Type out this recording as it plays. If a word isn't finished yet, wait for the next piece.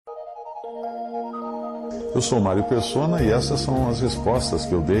Eu sou Mário Persona e essas são as respostas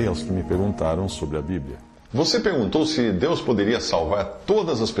que eu dei aos que me perguntaram sobre a Bíblia. Você perguntou se Deus poderia salvar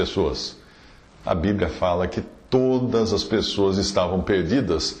todas as pessoas. A Bíblia fala que todas as pessoas estavam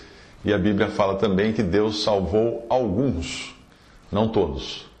perdidas e a Bíblia fala também que Deus salvou alguns, não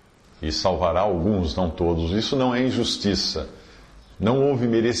todos. E salvará alguns, não todos. Isso não é injustiça. Não houve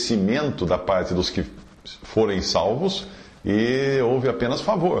merecimento da parte dos que forem salvos e houve apenas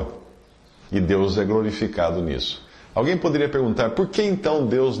favor. E Deus é glorificado nisso. Alguém poderia perguntar, por que então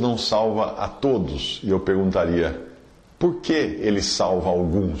Deus não salva a todos? E eu perguntaria, por que Ele salva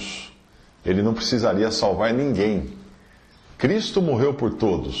alguns? Ele não precisaria salvar ninguém. Cristo morreu por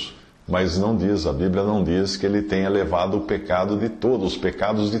todos, mas não diz, a Bíblia não diz que Ele tenha levado o pecado de todos, os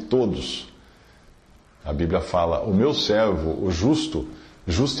pecados de todos. A Bíblia fala, o meu servo, o justo,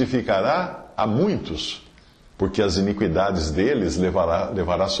 justificará a muitos, porque as iniquidades deles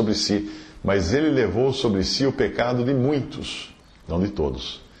levará sobre si. Mas ele levou sobre si o pecado de muitos, não de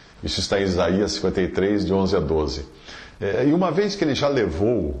todos. Isso está em Isaías 53, de 11 a 12. E uma vez que ele já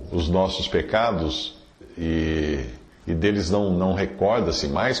levou os nossos pecados, e deles não recorda-se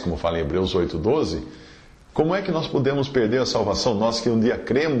mais, como fala em Hebreus 8, 12, como é que nós podemos perder a salvação, nós que um dia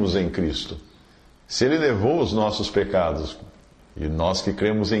cremos em Cristo? Se ele levou os nossos pecados, e nós que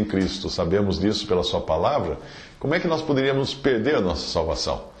cremos em Cristo sabemos disso pela sua palavra, como é que nós poderíamos perder a nossa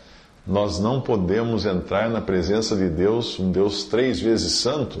salvação? Nós não podemos entrar na presença de Deus, um Deus 3 vezes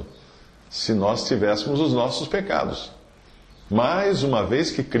santo, se nós tivéssemos os nossos pecados. Mas, uma vez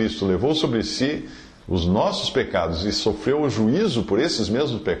que Cristo levou sobre si os nossos pecados e sofreu o juízo por esses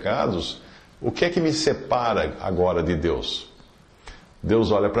mesmos pecados, o que é que me separa agora de Deus? Deus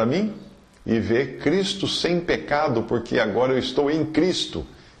olha para mim e vê Cristo sem pecado, porque agora eu estou em Cristo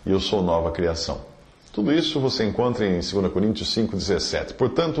e eu sou nova criação. Tudo isso você encontra em 2 Coríntios 5,17.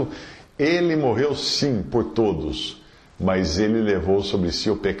 Portanto, ele morreu sim por todos, mas ele levou sobre si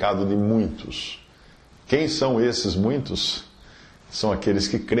o pecado de muitos. Quem são esses muitos? São aqueles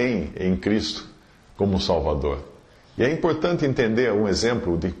que creem em Cristo como Salvador. E é importante entender um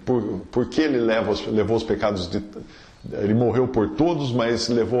exemplo de por que ele levou os pecados de... Ele morreu por todos, mas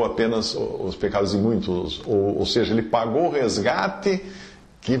levou apenas os pecados de muitos. Ou seja, ele pagou o resgate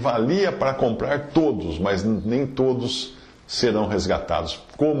que valia para comprar todos, mas nem todos serão resgatados.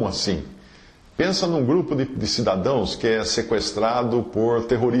 Como assim? Pensa num grupo de cidadãos que é sequestrado por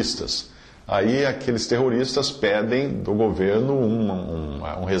terroristas. Aí aqueles terroristas pedem do governo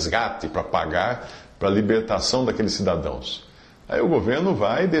um resgate para pagar para a libertação daqueles cidadãos. Aí o governo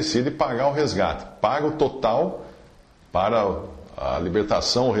vai e decide pagar o resgate. Paga o total para a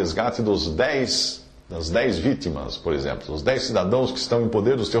libertação, o resgate das 10 vítimas, por exemplo, os 10 cidadãos que estão em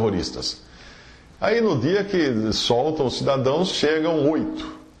poder dos terroristas. Aí no dia que soltam os cidadãos, chegam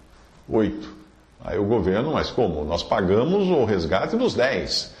 8. Aí o governo, mas como? Nós pagamos o resgate dos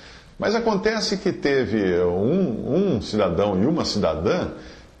 10. Mas acontece que teve um cidadão e uma cidadã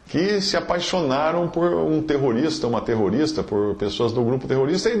que se apaixonaram por um terrorista, uma terrorista, por pessoas do grupo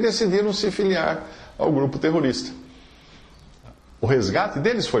terrorista e decidiram se filiar ao grupo terrorista. O resgate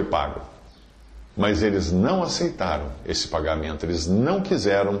deles foi pago. Mas eles não aceitaram esse pagamento, eles não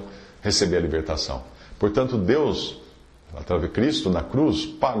quiseram receber a libertação. Portanto, Deus, através de Cristo na cruz,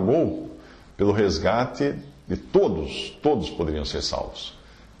 pagou pelo resgate de todos. Todos poderiam ser salvos.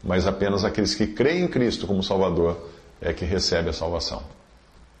 Mas apenas aqueles que creem em Cristo como Salvador é que recebem a salvação.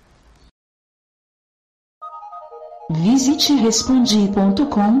 Visite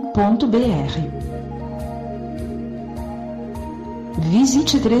respondi.com.br.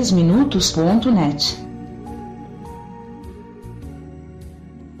 Visite 3minutos.net.